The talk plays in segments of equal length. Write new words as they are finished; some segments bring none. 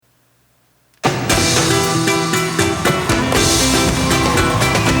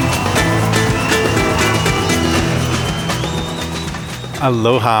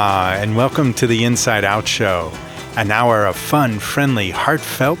Aloha, and welcome to the Inside Out Show, an hour of fun, friendly,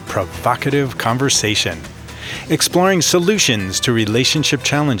 heartfelt, provocative conversation, exploring solutions to relationship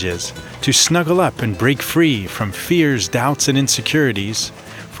challenges, to snuggle up and break free from fears, doubts, and insecurities,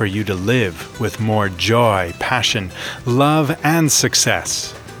 for you to live with more joy, passion, love, and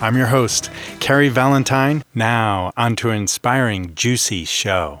success. I'm your host, Carrie Valentine. Now, on to an inspiring, juicy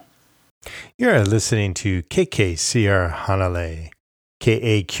show. You're listening to KKCR Hanalei,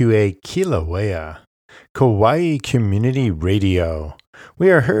 KAQA Kilauea, Kauai Community Radio. We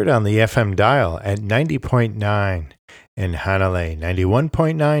are heard on the FM dial at 90.9 in Hanalei,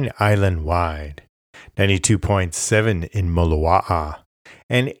 91.9 island-wide, 92.7 in Moloa'a,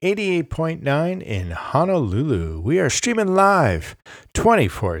 and 88.9 in Honolulu. We are streaming live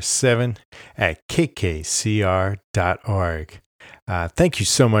 24/7 at kkcr.org. Thank you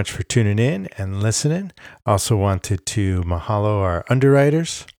so much for tuning in and listening. Also wanted to mahalo our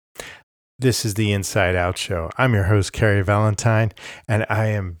underwriters. This is the Inside Out Show. I'm your host, Carrie Valentine, and I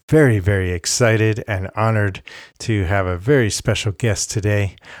am very, very excited and honored to have a very special guest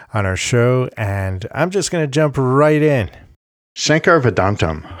today on our show, and I'm just going to jump right in. Shankar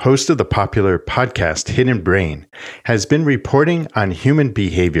Vedantam, host of the popular podcast Hidden Brain, has been reporting on human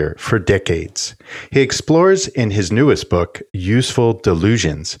behavior for decades. He explores in his newest book, Useful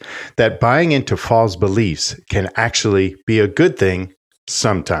Delusions, that buying into false beliefs can actually be a good thing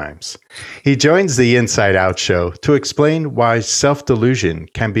sometimes. He joins the Inside Out Show to explain why self-delusion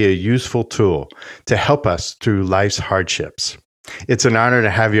can be a useful tool to help us through life's hardships. It's an honor to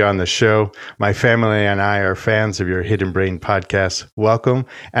have you on the show. My family and I are fans of your Hidden Brain podcast. Welcome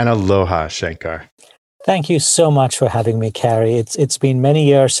and aloha, Shankar. Thank you so much for having me, Carrie. It's been many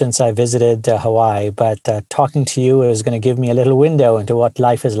years since I visited Hawaii, but talking to you is going to give me a little window into what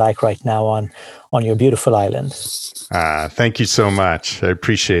life is like right now on your beautiful island. Thank you so much. I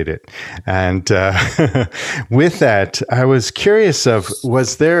appreciate it. And with that, I was curious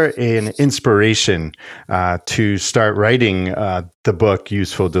was there an inspiration to start writing the book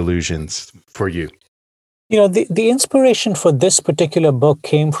Useful Delusions for you? You know, the inspiration for this particular book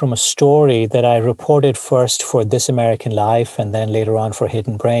came from a story that I reported first for This American Life and then later on for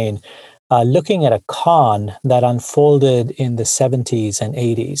Hidden Brain, looking at a con that unfolded in the 70s and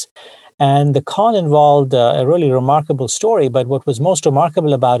 80s. And the con involved a really remarkable story, but what was most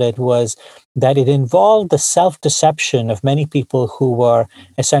remarkable about it was that it involved the self-deception of many people who were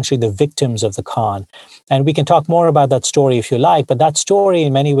essentially the victims of the con. And we can talk more about that story if you like, but that story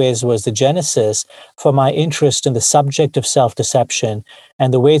in many ways was the genesis for my interest in the subject of self-deception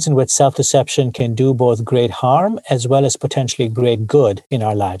and the ways in which self-deception can do both great harm as well as potentially great good in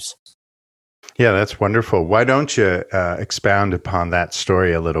our lives. Yeah, that's wonderful. Why don't you expound upon that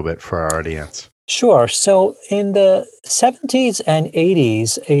story a little bit for our audience? Sure. So in the 70s and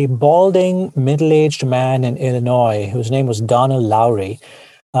 80s, a balding, middle-aged man in Illinois, whose name was Donald Lowry,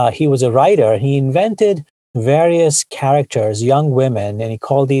 he was a writer. He invented various characters, young women, and he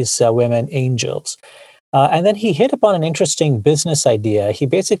called these women angels. And then he hit upon an interesting business idea. He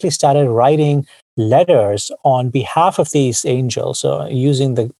basically started writing letters on behalf of these angels,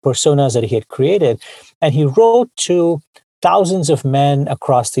 using the personas that he had created. And he wrote to thousands of men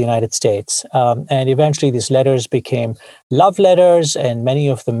across the United States. And eventually these letters became love letters, and many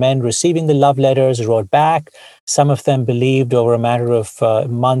of the men receiving the love letters wrote back. Some of them believed over a matter of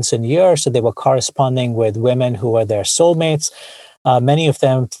months and years that they were corresponding with women who were their soulmates. Many of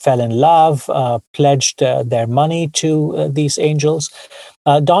them fell in love, pledged their money to these angels.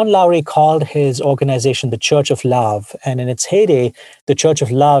 Don Lowry called his organization the Church of Love, and in its heyday, the Church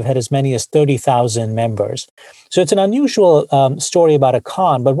of Love had as many as 30,000 members. So it's an unusual story about a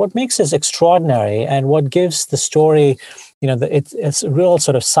con, but what makes this extraordinary and what gives the story, it's real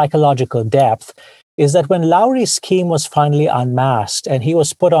sort of psychological depth, is that when Lowry's scheme was finally unmasked and he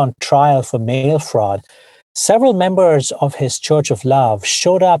was put on trial for mail fraud, several members of his Church of Love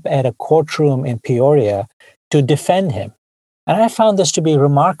showed up at a courtroom in Peoria to defend him. And I found this to be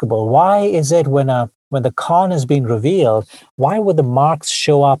remarkable. Why is it when the con has been revealed, why would the marks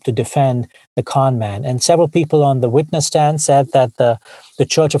show up to defend the con man? And several people on the witness stand said that the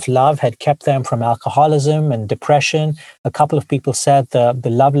Church of Love had kept them from alcoholism and depression. A couple of people said the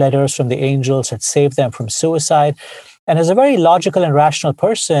love letters from the angels had saved them from suicide. And as a very logical and rational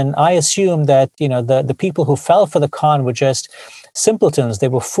person, I assumed that, the people who fell for the con were just simpletons. They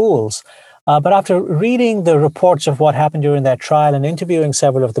were fools. But after reading the reports of what happened during that trial and interviewing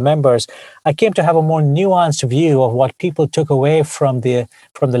several of the members, I came to have a more nuanced view of what people took away from the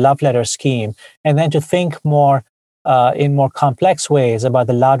love letter scheme, and then to think in more complex ways about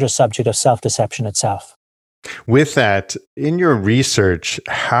the larger subject of self-deception itself. With that, in your research,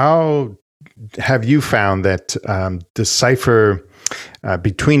 how have you found that decipher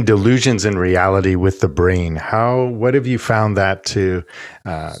between delusions and reality with the brain? What have you found that to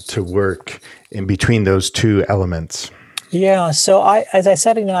work in between those two elements? Yeah, so as I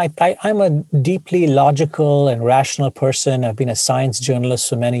said, I'm a deeply logical and rational person. I've been a science journalist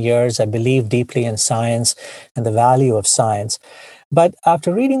for many years. I believe deeply in science and the value of science. But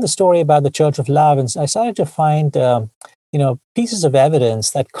after reading the story about the Church of Love, and I started to find, pieces of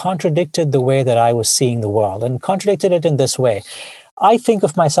evidence that contradicted the way that I was seeing the world, and contradicted it in this way. I think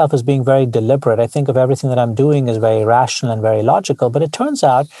of myself as being very deliberate. I think of everything that I'm doing as very rational and very logical. But it turns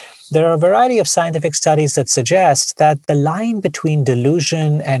out there are a variety of scientific studies that suggest that the line between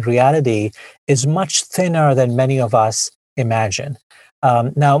delusion and reality is much thinner than many of us imagine.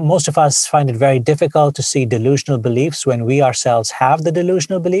 Now, most of us find it very difficult to see delusional beliefs when we ourselves have the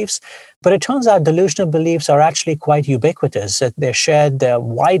delusional beliefs. But it turns out delusional beliefs are actually quite ubiquitous. They're shared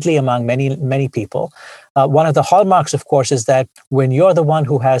widely among many, many people. One of the hallmarks, of course, is that when you're the one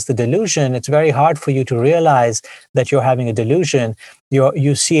who has the delusion, it's very hard for you to realize that you're having a delusion.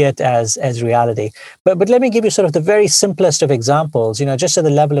 You see it as reality. But let me give you sort of the very simplest of examples, just at the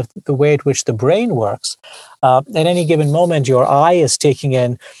level of the way at which the brain works. At any given moment, your eye is taking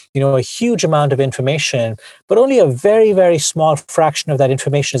in, a huge amount of information, but only a very, very small fraction of that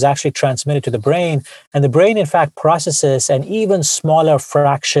information is actually transmitted to the brain. And the brain, in fact, processes an even smaller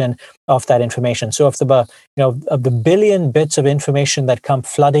fraction of that information. So of the billion bits of information that come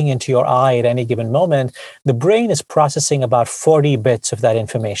flooding into your eye at any given moment, the brain is processing about 40 bits of that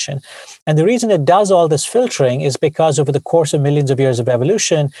information. And the reason it does all this filtering is because over the course of millions of years of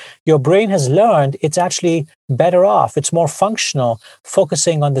evolution, your brain has learned it's actually better off. It's more functional,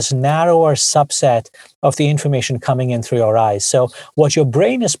 focusing on this narrower subset of the information coming in through your eyes. So what your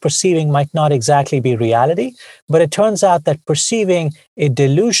brain is perceiving might not exactly be reality, but it turns out that perceiving a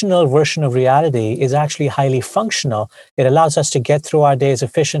delusional version of reality is actually highly functional. It allows us to get through our days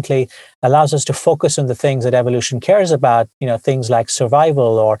efficiently, allows us to focus on the things that evolution cares about, things like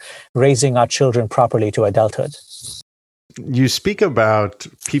survival or raising our children properly to adulthood. You speak about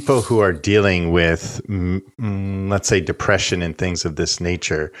people who are dealing with, let's say, depression and things of this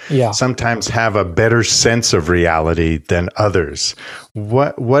nature. Yeah. Sometimes have a better sense of reality than others.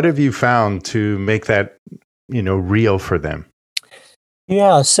 What have you found to make that, real for them?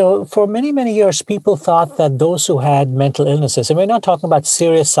 Yeah, so for many, many years, people thought that those who had mental illnesses, and we're not talking about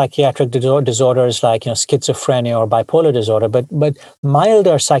serious psychiatric disorders like schizophrenia or bipolar disorder, but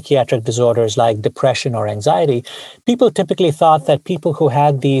milder psychiatric disorders like depression or anxiety, people typically thought that people who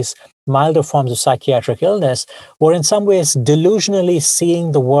had these milder forms of psychiatric illness were in some ways delusionally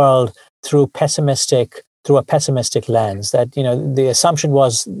seeing the world through a pessimistic lens, that the assumption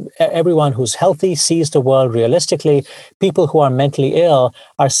was everyone who's healthy sees the world realistically. People who are mentally ill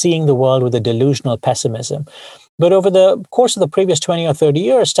are seeing the world with a delusional pessimism. But over the course of the previous 20 or 30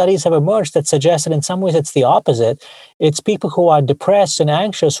 years, studies have emerged that suggest that in some ways it's the opposite. It's people who are depressed and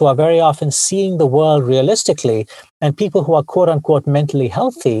anxious who are very often seeing the world realistically, and people who are quote unquote mentally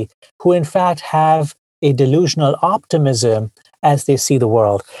healthy who in fact have a delusional optimism as they see the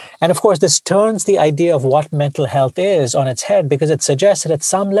world. And of course, this turns the idea of what mental health is on its head, because it suggests that at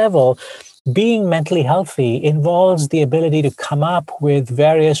some level, being mentally healthy involves the ability to come up with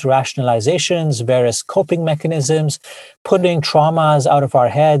various rationalizations, various coping mechanisms, putting traumas out of our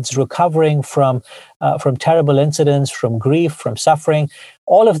heads, recovering from terrible incidents, from grief, from suffering.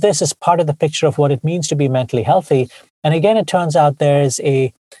 All of this is part of the picture of what it means to be mentally healthy. And again, it turns out there's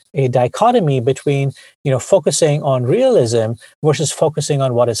a dichotomy between, focusing on realism versus focusing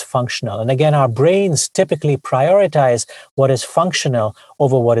on what is functional. And again, our brains typically prioritize what is functional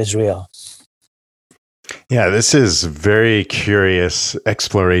over what is real. Yeah, this is very curious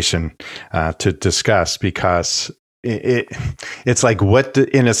exploration to discuss, because it's like,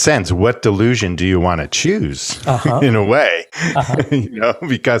 in a sense, what delusion do you want to choose? In a way,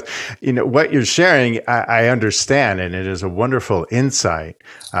 because what you're sharing, I understand, and it is a wonderful insight,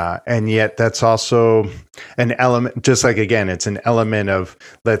 and yet that's also an element. Just like, again, it's an element of,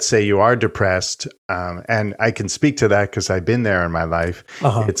 let's say you are depressed, and I can speak to that because I've been there in my life.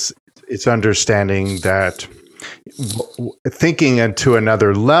 It's understanding that, thinking into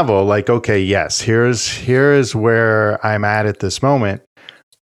another level, like, okay, yes, here is where I'm at this moment.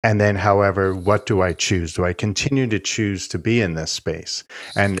 And then, however, what do I choose? Do I continue to choose to be in this space?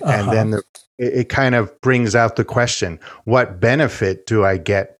 And then it kind of brings out the question, what benefit do I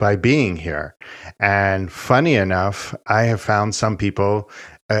get by being here? And funny enough, I have found some people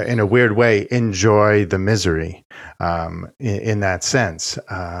in a weird way, enjoy the misery in that sense.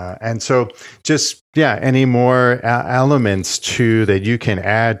 And so just, any more elements that you can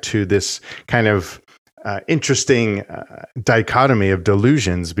add to this kind of interesting dichotomy of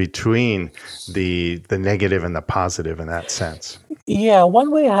delusions between the negative and the positive in that sense. Yeah,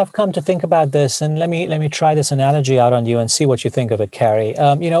 one way I have come to think about this, and let me try this analogy out on you and see what you think of it, Carrie.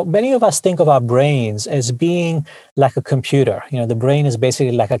 Many of us think of our brains as being like a computer. The brain is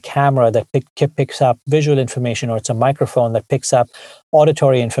basically like a camera that picks up visual information, or it's a microphone that picks up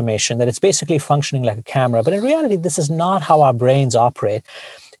auditory information, that it's basically functioning like a camera. But in reality, this is not how our brains operate.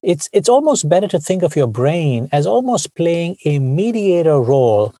 It's almost better to think of your brain as almost playing a mediator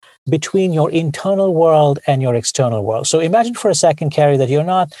role between your internal world and your external world. So imagine for a second, Carrie, that you're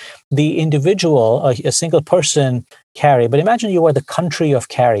not the individual, a single person, Carrie, but imagine you are the country of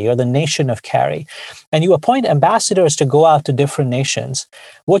Carrie, or the nation of Carrie, and you appoint ambassadors to go out to different nations.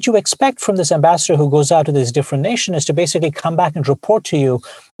 What you expect from this ambassador who goes out to this different nation is to basically come back and report to you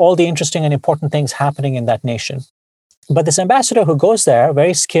all the interesting and important things happening in that nation. But this ambassador who goes there,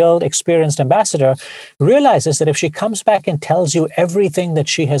 very skilled, experienced ambassador, realizes that if she comes back and tells you everything that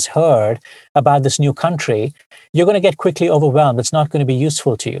she has heard about this new country, you're going to get quickly overwhelmed. It's not going to be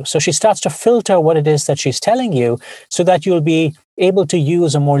useful to you. So she starts to filter what it is that she's telling you so that you'll be able to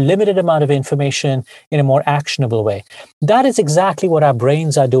use a more limited amount of information in a more actionable way. That is exactly what our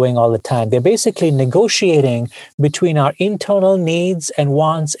brains are doing all the time. They're basically negotiating between our internal needs and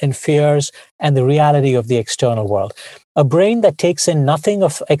wants and fears and the reality of the external world. A brain that takes in nothing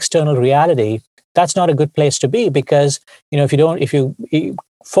of external reality, that's not a good place to be, because if you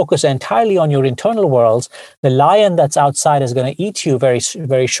focus entirely on your internal worlds, the lion that's outside is going to eat you very,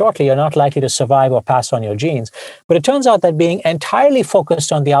 very shortly. You're not likely to survive or pass on your genes. But it turns out that being entirely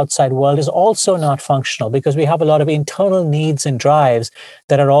focused on the outside world is also not functional, because we have a lot of internal needs and drives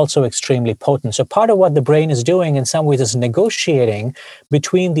that are also extremely potent. So part of what the brain is doing in some ways is negotiating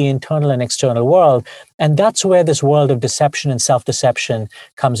between the internal and external world. And that's where this world of deception and self-deception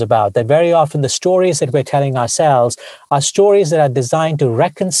comes about. That very often the stories that we're telling ourselves are stories that are designed to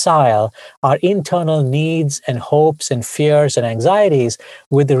reconcile our internal needs and hopes and fears and anxieties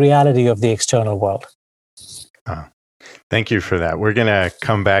with the reality of the external world. Thank you for that. We're going to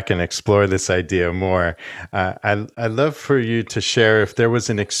come back and explore this idea more. I'd love for you to share if there was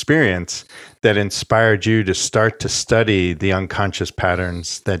an experience that inspired you to start to study the unconscious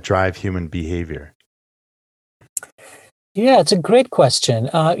patterns that drive human behavior. Yeah, it's a great question.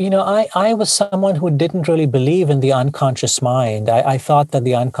 I was someone who didn't really believe in the unconscious mind. I thought that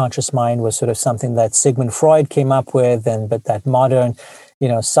the unconscious mind was sort of something that Sigmund Freud came up with, but that modern,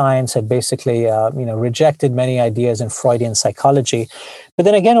 science had basically, rejected many ideas in Freudian psychology. But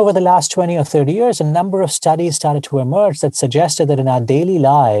then again, over the last 20 or 30 years, a number of studies started to emerge that suggested that in our daily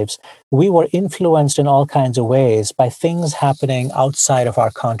lives, we were influenced in all kinds of ways by things happening outside of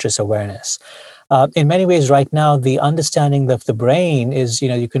our conscious awareness. In many ways, right now, the understanding of the brain is,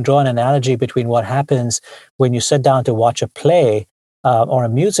 you can draw an analogy between what happens when you sit down to watch a play or a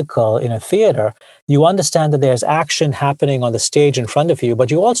musical in a theater. You understand that there's action happening on the stage in front of you,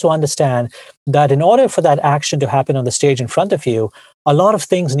 but you also understand that in order for that action to happen on the stage in front of you, a lot of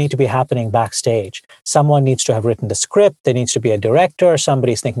things need to be happening backstage. Someone needs to have written the script. There needs to be a director.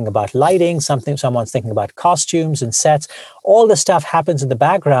 Somebody's thinking about lighting. Someone's thinking about costumes and sets. All the stuff happens in the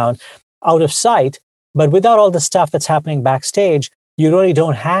background, out of sight, but without all the stuff that's happening backstage, you really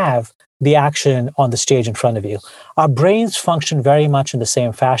don't have the action on the stage in front of you. Our brains function very much in the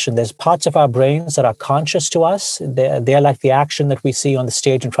same fashion. There's parts of our brains that are conscious to us. They're like the action that we see on the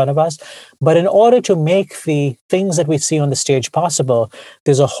stage in front of us. But in order to make the things that we see on the stage possible,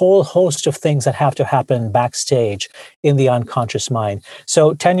 there's a whole host of things that have to happen backstage in the unconscious mind.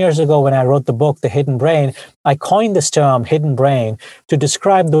 So 10 years ago, when I wrote the book, The Hidden Brain, I coined this term, hidden brain, to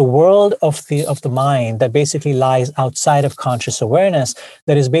describe the world of the mind that basically lies outside of conscious awareness,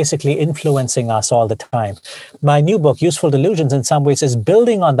 that is basically influencing us all the time. My new book, Useful Delusions, in some ways is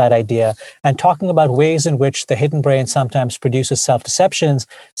building on that idea and talking about ways in which the hidden brain sometimes produces self-deceptions,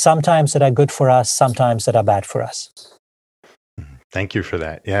 sometimes that are good for us, sometimes that are bad for us. Thank you for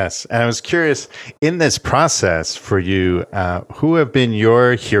that. Yes. And I was curious, in this process for you, who have been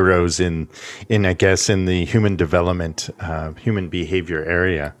your heroes in the human development, human behavior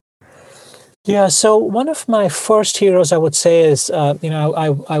area? Yeah. So one of my first heroes, I would say, is I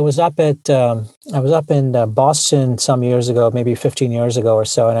was up in Boston some years ago, maybe 15 years ago or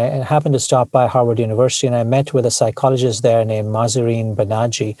so, and I happened to stop by Harvard University, and I met with a psychologist there named Mahzarin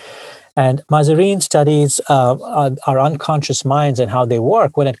Banaji. And Mahzarin studies our unconscious minds and how they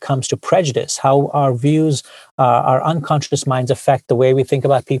work when it comes to prejudice, how our views our unconscious minds affect the way we think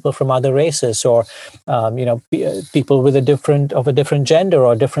about people from other races, or people with a different gender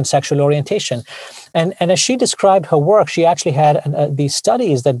or different sexual orientation. And as she described her work, she actually had these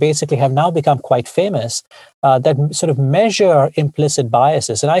studies that basically have now become quite famous, that sort of measure implicit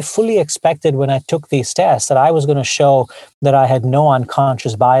biases. And I fully expected when I took these tests that I was going to show that I had no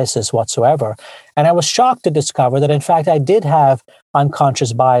unconscious biases whatsoever. And I was shocked to discover that, in fact, I did have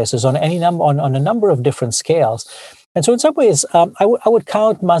unconscious biases on a number of different scales. And so in some ways, I would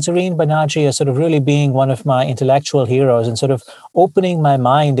count Mahzarin Banaji as sort of really being one of my intellectual heroes and sort of opening my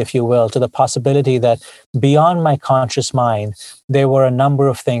mind, if you will, to the possibility that beyond my conscious mind, there were a number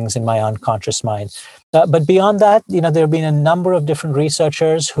of things in my unconscious mind. But beyond that, there have been a number of different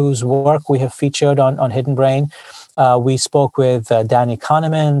researchers whose work we have featured on Hidden Brain. We spoke with Danny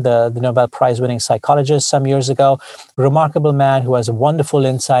Kahneman, the Nobel Prize-winning psychologist, some years ago. A remarkable man who has wonderful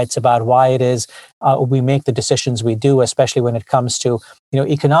insights about why it is we make the decisions we do, especially when it comes to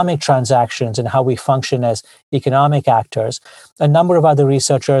economic transactions and how we function as economic actors. A number of other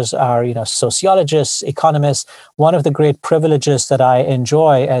researchers are sociologists, economists. One of the great privileges that I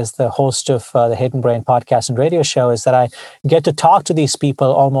enjoy as the host of the Hidden Brain podcast and radio show is that I get to talk to these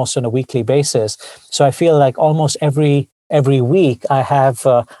people almost on a weekly basis. So I feel like almost every week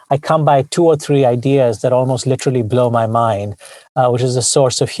I come by 2 or 3 ideas that almost literally blow my mind, which is a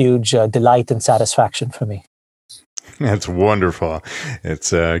source of huge delight and satisfaction for me. That's wonderful. It's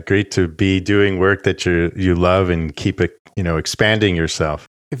great to be doing work that you love and keep it, expanding yourself.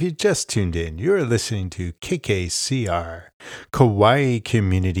 If you just tuned in, you're listening to KKCR, Kauai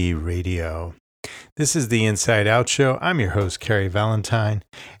Community Radio. This is the Inside Out Show. I'm your host, Kerry Valentine.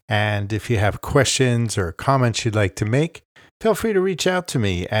 And if you have questions or comments you'd like to make, feel free to reach out to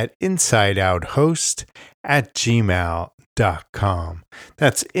me at insideouthost@gmail.com.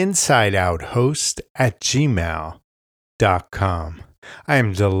 That's insideouthost@gmail.com. I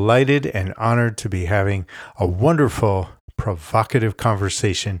am delighted and honored to be having a wonderful, provocative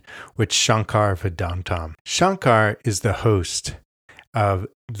conversation with Shankar Vedantam. Shankar is the host of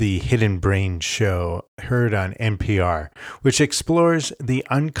the Hidden Brain show, heard on NPR, which explores the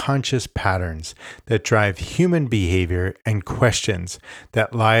unconscious patterns that drive human behavior and questions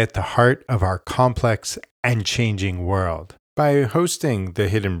that lie at the heart of our complex and changing world. By hosting the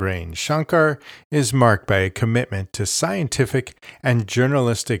Hidden Brain, Shankar is marked by a commitment to scientific and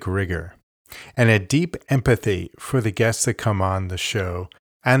journalistic rigor, and a deep empathy for the guests that come on the show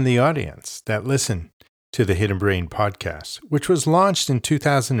and the audience that listen to the Hidden Brain podcast, which was launched in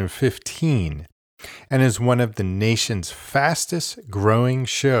 2015 and is one of the nation's fastest growing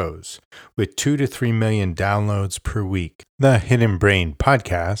shows with 2 to 3 million downloads per week. The Hidden Brain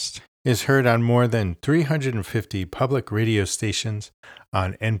podcast is heard on more than 350 public radio stations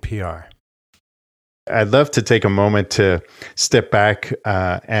on NPR. I'd love to take a moment to step back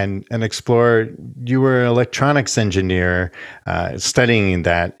and explore. You were an electronics engineer studying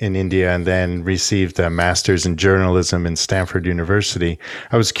that in India and then received a master's in journalism in Stanford University.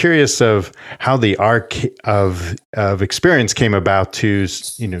 I was curious of how the arc of experience came about to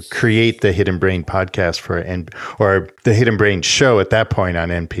create the Hidden Brain podcast or the Hidden Brain show at that point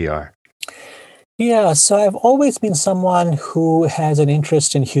on NPR. Yeah, so I've always been someone who has an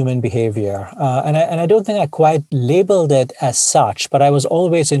interest in human behavior. And I don't think I quite labeled it as such, but I was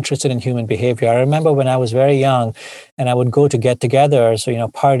always interested in human behavior. I remember when I was very young and I would go to get-togethers,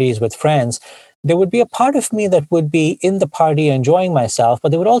 parties with friends, there would be a part of me that would be in the party enjoying myself,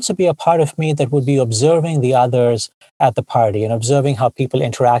 but there would also be a part of me that would be observing the others at the party and observing how people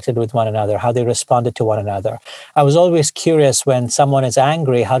interacted with one another, how they responded to one another. I was always curious when someone is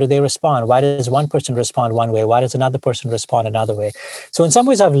angry, how do they respond? Why does one person respond one way? Why does another person respond another way? So in some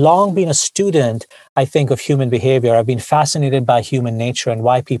ways, I've long been a student, I think, of human behavior. I've been fascinated by human nature and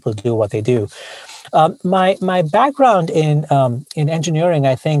why people do what they do. My background in engineering,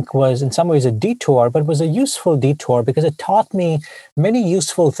 I think, was in some ways a detour, but was a useful detour because it taught me many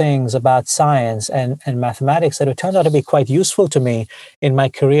useful things about science and mathematics that have turned out to be quite useful to me in my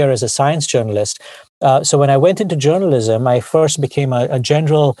career as a science journalist. So when I went into journalism, I first became a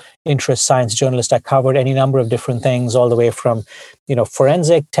general interest science journalist. I covered any number of different things, all the way from,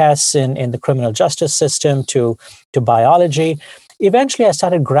 forensic tests in the criminal justice system to biology. Eventually, I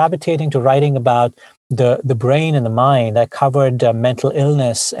started gravitating to writing about the brain and the mind. I covered mental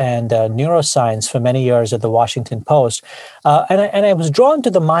illness and neuroscience for many years at the Washington Post. And I was drawn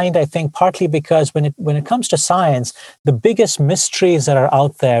to the mind, I think, partly because when it comes to science, the biggest mysteries that are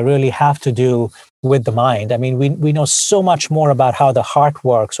out there really have to do with the mind. I mean, we know so much more about how the heart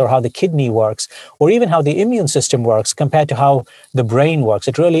works or how the kidney works or even how the immune system works compared to how the brain works.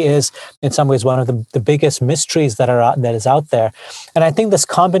 It really is, in some ways, one of the biggest mysteries that is out there. And I think this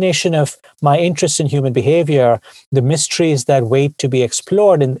combination of my interest in human behavior, the mysteries that wait to be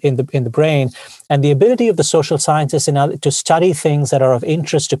explored in the brain, and the ability of the social scientists to study things that are of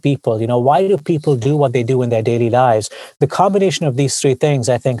interest to people. Why do people do what they do in their daily lives? The combination of these three things,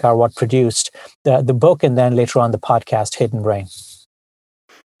 I think, are what produced the book and then later on the podcast, Hidden Brain.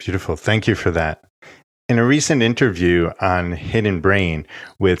 Beautiful. Thank you for that. In a recent interview on Hidden Brain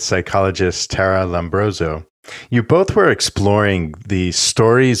with psychologist Tara Lombroso, you both were exploring the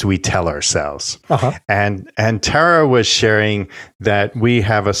stories we tell ourselves. Uh-huh. And Tara was sharing that we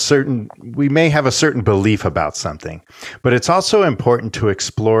may have a certain belief about something, but it's also important to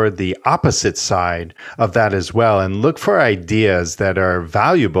explore the opposite side of that as well and look for ideas that are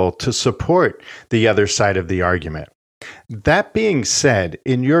valuable to support the other side of the argument. That being said,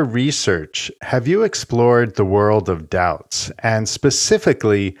 in your research, have you explored the world of doubts and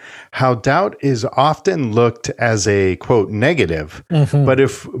specifically how doubt is often looked as a, quote, negative? Mm-hmm.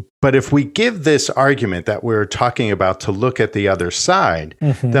 But if we give this argument that we're talking about to look at the other side,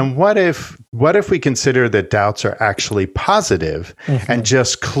 mm-hmm. then what if we consider that doubts are actually positive mm-hmm. and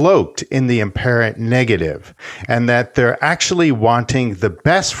just cloaked in the apparent negative, and that they're actually wanting the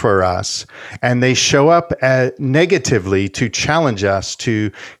best for us, and they show up negatively to challenge us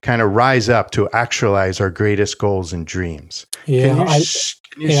to kind of rise up to actualize our greatest goals and dreams? Yeah,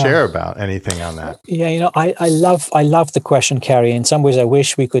 Can you share about anything on that? Yeah, I love the question, Carrie. In some ways, I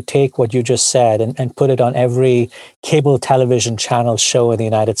wish we could take what you just said and put it on every cable television channel show in the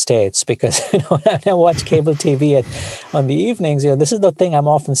United States. Because when I watch cable TV on the evenings, this is the thing I'm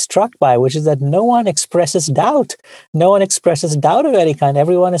often struck by, which is that no one expresses doubt. No one expresses doubt of any kind.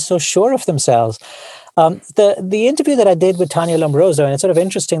 Everyone is so sure of themselves. The interview that I did with Tanya Lombroso, and it's sort of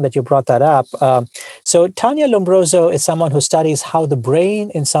interesting that you brought that up. So Tanya Lombroso is someone who studies how the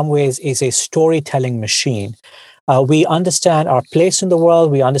brain, in some ways, is a storytelling machine. We understand our place in the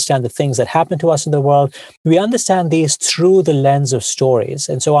world. We understand the things that happen to us in the world. We understand these through the lens of stories.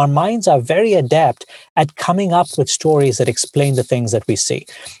 And so our minds are very adept at coming up with stories that explain the things that we see.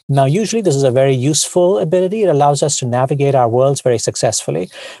 Now, usually this is a very useful ability. It allows us to navigate our worlds very successfully.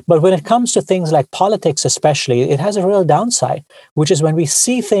 But when it comes to things like politics, especially, it has a real downside, which is when we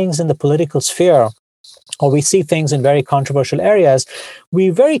see things in the political sphere, or we see things in very controversial areas, we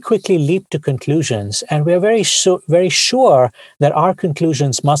very quickly leap to conclusions, and we are very sure that our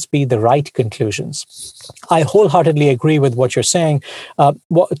conclusions must be the right conclusions. I wholeheartedly agree with what you're saying.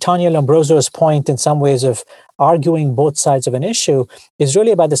 What Tanya Lombroso's point, in some ways, of arguing both sides of an issue is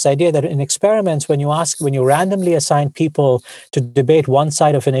really about this idea that in experiments, when you randomly assign people to debate one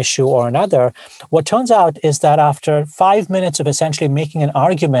side of an issue or another, what turns out is that after 5 minutes of essentially making an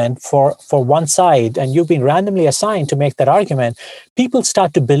argument for one side, and you've been randomly assigned to make that argument, people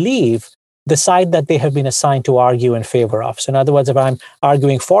start to believe the side that they have been assigned to argue in favor of. So in other words, if I'm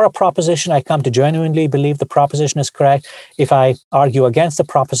arguing for a proposition, I come to genuinely believe the proposition is correct. If I argue against the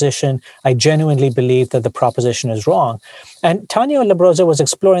proposition, I genuinely believe that the proposition is wrong. And Tanya Lombroso was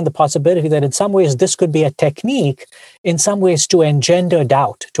exploring the possibility that in some ways this could be a technique, in some ways, to engender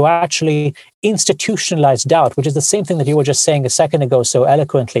doubt, to actually institutionalize doubt, which is the same thing that you were just saying a second ago so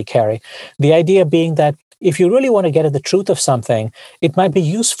eloquently, Carrie. The idea being that if you really want to get at the truth of something, it might be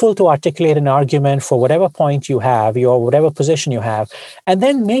useful to articulate an argument for whatever point you have, or whatever position you have, and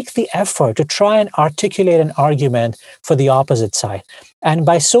then make the effort to try and articulate an argument for the opposite side. And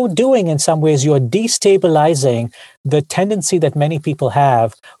by so doing, in some ways, you're destabilizing the tendency that many people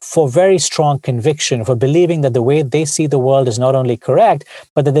have for very strong conviction, for believing that the way they see the world is not only correct,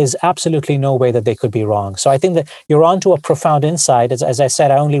 but that there's absolutely no way that they could be wrong. So I think that you're onto a profound insight. As I said,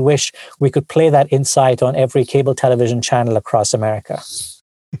 I only wish we could play that insight on every cable television channel across America.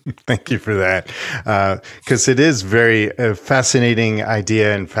 Thank you for that. Because it is very fascinating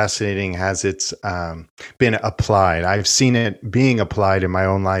idea, and fascinating has it's been applied. I've seen it being applied in my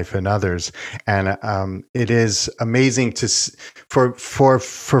own life and others. And it is amazing for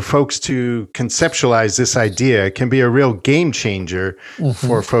folks to conceptualize this idea. It can be a real game changer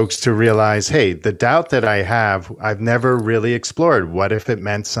for folks to realize, hey, the doubt that I have, I've never really explored. What if it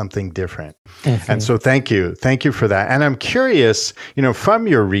meant something different? And so thank you for that. And I'm curious, from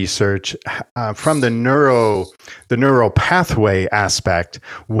your research, from the neural pathway aspect,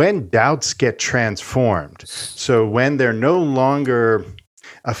 when doubts get transformed, so when they're no longer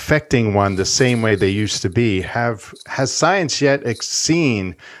affecting one the same way they used to be, has science yet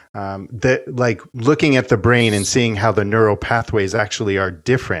seen that like looking at the brain and seeing how the neural pathways actually are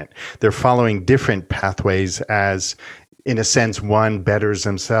different. They're following different pathways as, in a sense, one betters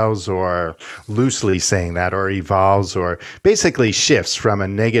themselves, or loosely saying that, or evolves, or basically shifts from a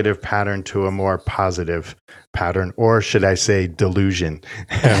negative pattern to a more positive pattern, or should I say delusion,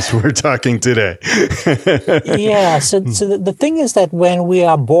 as we're talking today. Yeah. So the thing is that when we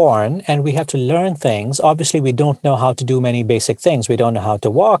are born and we have to learn things, obviously we don't know how to do many basic things. We don't know how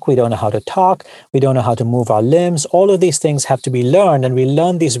to walk. We don't know how to talk. We don't know how to move our limbs. All of these things have to be learned, and we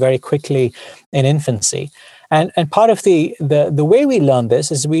learn these very quickly in infancy. And part of the way we learn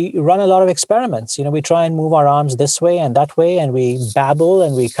this is we run a lot of experiments. We try and move our arms this way and that way, and we babble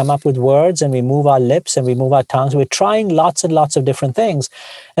and we come up with words, and we move our lips and we move our tongues. We're trying lots and lots of different things.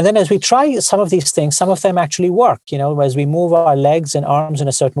 And then as we try some of these things, some of them actually work. As we move our legs and arms in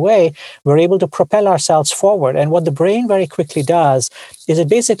a certain way, we're able to propel ourselves forward. And what the brain very quickly does is it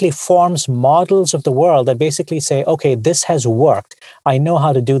basically forms models of the world that basically say, okay, this has worked. I know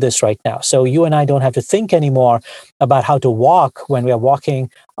how to do this right now. So you and I don't have to think anymore about how to walk when we are walking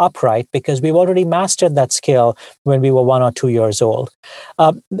upright, because we've already mastered that skill when we were 1 or 2 years old.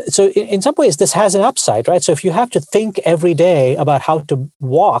 So in some ways, this has an upside, right? So if you have to think every day about how to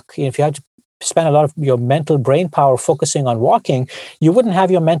walk, if you have to spend a lot of your mental brain power focusing on walking, you wouldn't have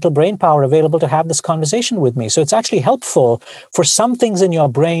your mental brain power available to have this conversation with me. So it's actually helpful for some things in your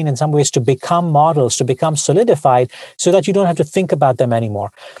brain in some ways to become models, to become solidified, so that you don't have to think about them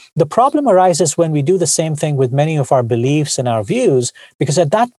anymore. The problem arises when we do the same thing with many of our beliefs and our views, because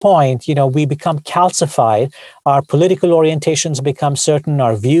at that point, we become calcified. Our political orientations become certain.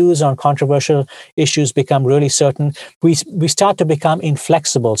 Our views on controversial issues become really certain. We start to become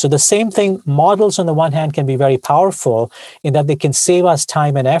inflexible. So the same thing, models on the one hand can be very powerful in that they can save us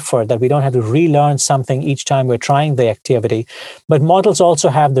time and effort, that we don't have to relearn something each time we're trying the activity. But models also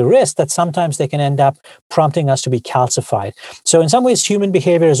have the risk that sometimes they can end up prompting us to be calcified. So in some ways, human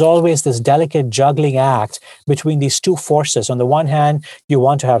behavior is always this delicate juggling act between these two forces. On the one hand, you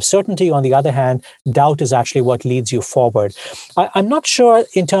want to have certainty. On the other hand, doubt is actually what leads you forward. I'm not sure,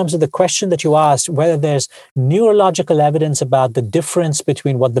 in terms of the question that you asked, whether there's neurological evidence about the difference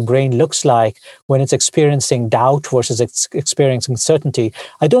between what the brain looks like when it's experiencing doubt versus experiencing certainty.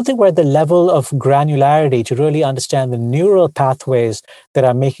 I don't think we're at the level of granularity to really understand the neural pathways that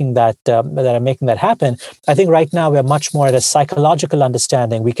are making that happen. I think right now we're much more at a psychological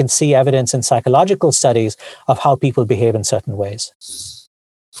understanding. We can see evidence in psychological studies of how people behave in certain ways.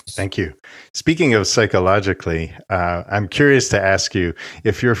 Thank you. Speaking of psychologically, I'm curious to ask you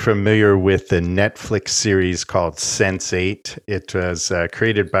if you're familiar with the Netflix series called Sense8. It was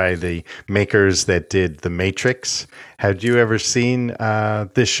created by the makers that did The Matrix. Have you ever seen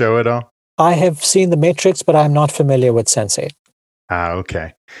this show at all? I have seen The Matrix, but I'm not familiar with Sense8.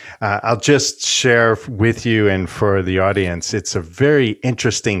 Okay. I'll just share with you and for the audience, it's a very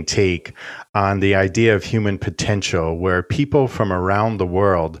interesting take on the idea of human potential, where people from around the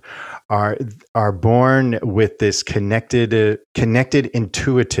world are born with this connected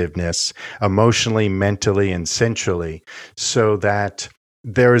intuitiveness, emotionally, mentally, and centrally, so that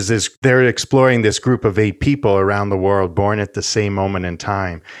they're exploring this group of 8 people around the world born at the same moment in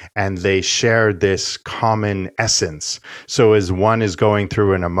time, and they share this common essence. So as one is going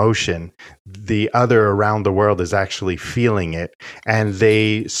through an emotion, the other around the world is actually feeling it, and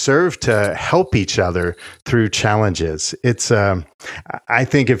they serve to help each other through challenges. It's I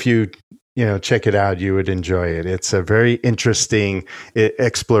think if you check it out, you would enjoy it. It's a very interesting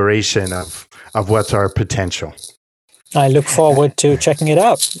exploration of what's our potential. I look forward to checking it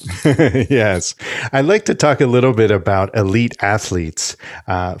out. Yes. I'd like to talk a little bit about elite athletes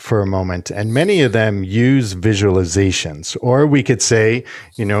for a moment. And many of them use visualizations, or we could say,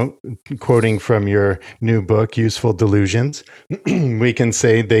 quoting from your new book, Useful Delusions, we can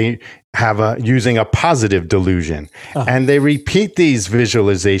say they have using a positive delusion. Uh-huh. And they repeat these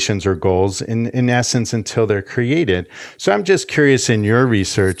visualizations or goals in essence until they're created. So I'm just curious, in your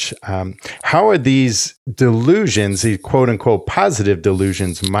research, how are these delusions, these quote unquote positive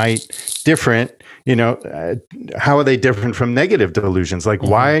delusions, different? How are they different from negative delusions? Like,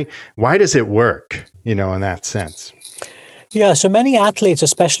 mm-hmm. why does it work, in that sense? Yeah, so many athletes,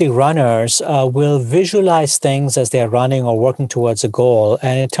 especially runners, will visualize things as they're running or working towards a goal.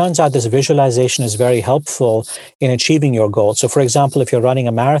 And it turns out this visualization is very helpful in achieving your goal. So for example, if you're running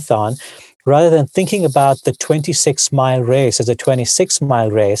a marathon, rather than thinking about the 26-mile race as a 26-mile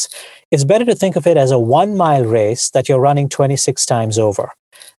race, it's better to think of it as a 1-mile race that you're running 26 times over.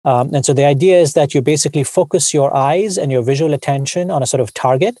 And so the idea is that you basically focus your eyes and your visual attention on a sort of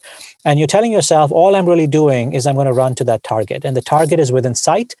target. And you're telling yourself, all I'm really doing is I'm going to run to that target. And the target is within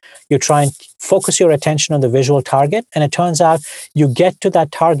sight. You try and focus your attention on the visual target. And it turns out you get to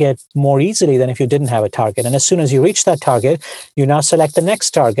that target more easily than if you didn't have a target. And as soon as you reach that target, you now select the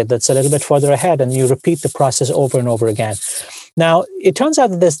next target that's a little bit further ahead. And you repeat the process over and over again. Now, it turns out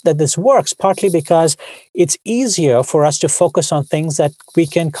that this works partly because it's easier for us to focus on things that we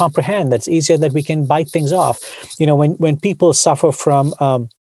can comprehend. That's easier that we can bite things off. When people suffer from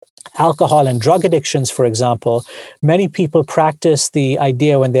alcohol and drug addictions, for example, many people practice the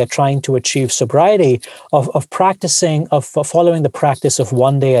idea when they're trying to achieve sobriety of following the practice of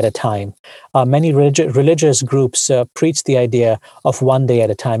one day at a time. Many religious groups preach the idea of one day at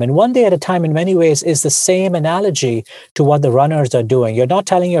a time. And one day at a time, in many ways, is the same analogy to what the runners are doing. You're not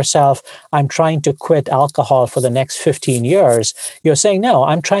telling yourself, I'm trying to quit alcohol for the next 15 years. You're saying, no,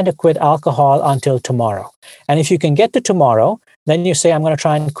 I'm trying to quit alcohol until tomorrow. And if you can get to tomorrow, then you say, I'm going to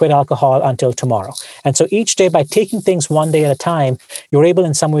try and quit alcohol until tomorrow. And so each day, by taking things one day at a time, you're able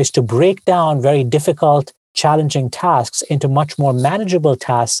in some ways to break down very difficult, challenging tasks into much more manageable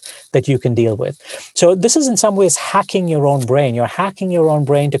tasks that you can deal with. So this is in some ways hacking your own brain. You're hacking your own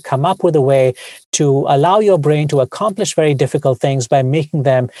brain to come up with a way to allow your brain to accomplish very difficult things by making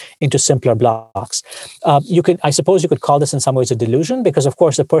them into simpler blocks. I suppose you could call this in some ways a delusion, because of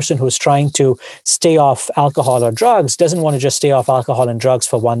course the person who's trying to stay off alcohol or drugs doesn't want to just stay off alcohol and drugs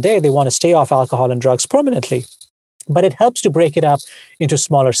for one day. They want to stay off alcohol and drugs permanently. But it helps to break it up into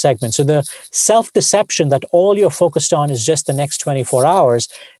smaller segments. So the self-deception that all you're focused on is just the next 24 hours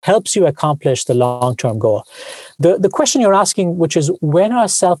helps you accomplish the long-term goal. The question you're asking, which is when are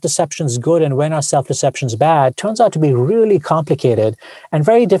self-deceptions good and when are self-deceptions bad, turns out to be really complicated and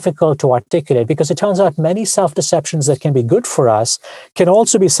very difficult to articulate, because it turns out many self-deceptions that can be good for us can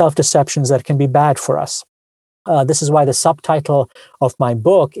also be self-deceptions that can be bad for us. This is why the subtitle of my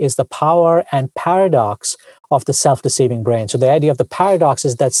book is The Power and Paradox of the Self-Deceiving Brain. So the idea of the paradox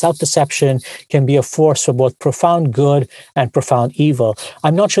is that self-deception can be a force for both profound good and profound evil.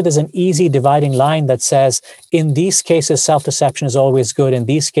 I'm not sure there's an easy dividing line that says, in these cases, self-deception is always good. In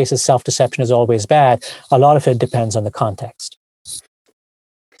these cases, self-deception is always bad. A lot of it depends on the context.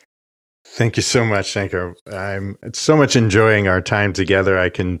 Thank you so much, Shankar. I'm so much enjoying our time together. I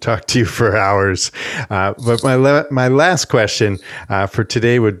can talk to you for hours. But my last question for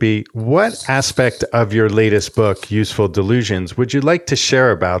today would be, what aspect of your latest book, Useful Delusions, would you like to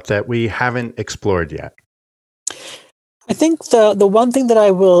share about that we haven't explored yet? I think the one thing that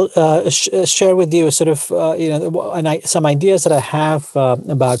I will share with you is sort of some ideas that I have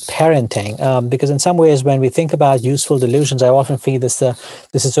about parenting, because in some ways when we think about useful delusions, I often feel this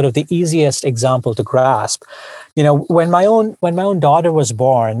is sort of the easiest example to grasp. When my own daughter was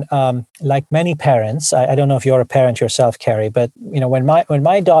born, like many parents, I don't know if you're a parent yourself, Carrie, but when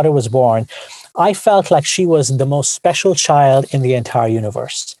my daughter was born, I felt like she was the most special child in the entire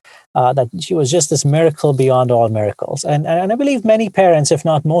universe. That she was just this miracle beyond all miracles. And I believe many parents, if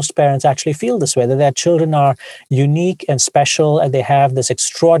not most parents, actually feel this way, that their children are unique and special and they have this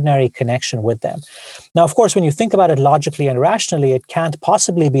extraordinary connection with them. Now, of course, when you think about it logically and rationally, it can't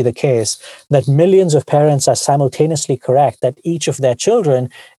possibly be the case that millions of parents are simultaneously correct that each of their children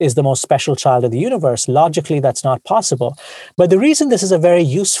is the most special child of the universe. Logically, that's not possible. But the reason this is a very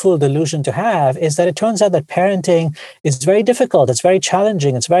useful delusion to have is that it turns out that parenting is very difficult. It's very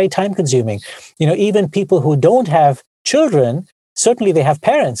challenging. It's very time-consuming. Even people who don't have children, certainly they have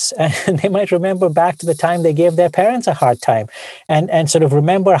parents, and they might remember back to the time they gave their parents a hard time and sort of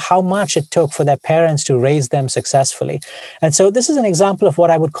remember how much it took for their parents to raise them successfully. And so this is an example of what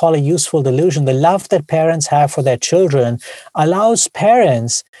I would call a useful delusion. The love that parents have for their children allows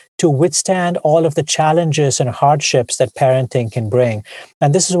parents to withstand all of the challenges and hardships that parenting can bring.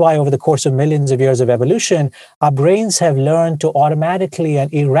 And this is why over the course of millions of years of evolution, our brains have learned to automatically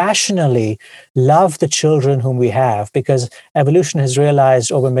and irrationally love the children whom we have, because evolution has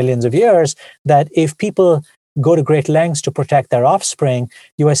realized over millions of years that if people go to great lengths to protect their offspring,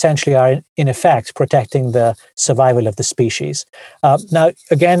 you essentially are, in effect, protecting the survival of the species. Now,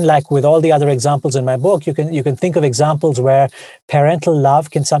 again, like with all the other examples in my book, you can think of examples where parental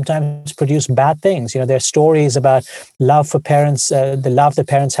love can sometimes produce bad things. There are stories about love for parents, the love that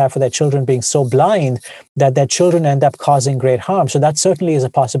parents have for their children being so blind that their children end up causing great harm. So that certainly is a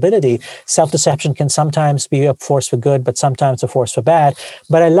possibility. Self-deception can sometimes be a force for good, but sometimes a force for bad.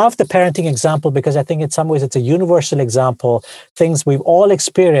 But I love the parenting example because I think in some ways it's a universal example. Things we've all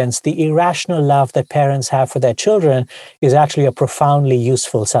experienced, the irrational love that parents have for their children is actually a profoundly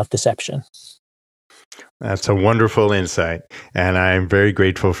useful self-deception. That's a wonderful insight, and I'm very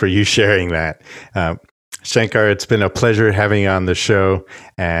grateful for you sharing that. Shankar, it's been a pleasure having you on the show,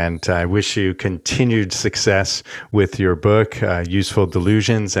 and I wish you continued success with your book, Useful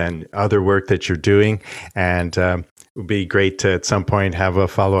Delusions, and other work that you're doing. And it would be great to, at some point, have a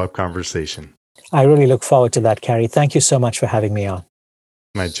follow-up conversation. I really look forward to that, Cary. Thank you so much for having me on.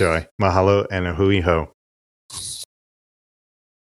 My joy. Mahalo and a hui ho.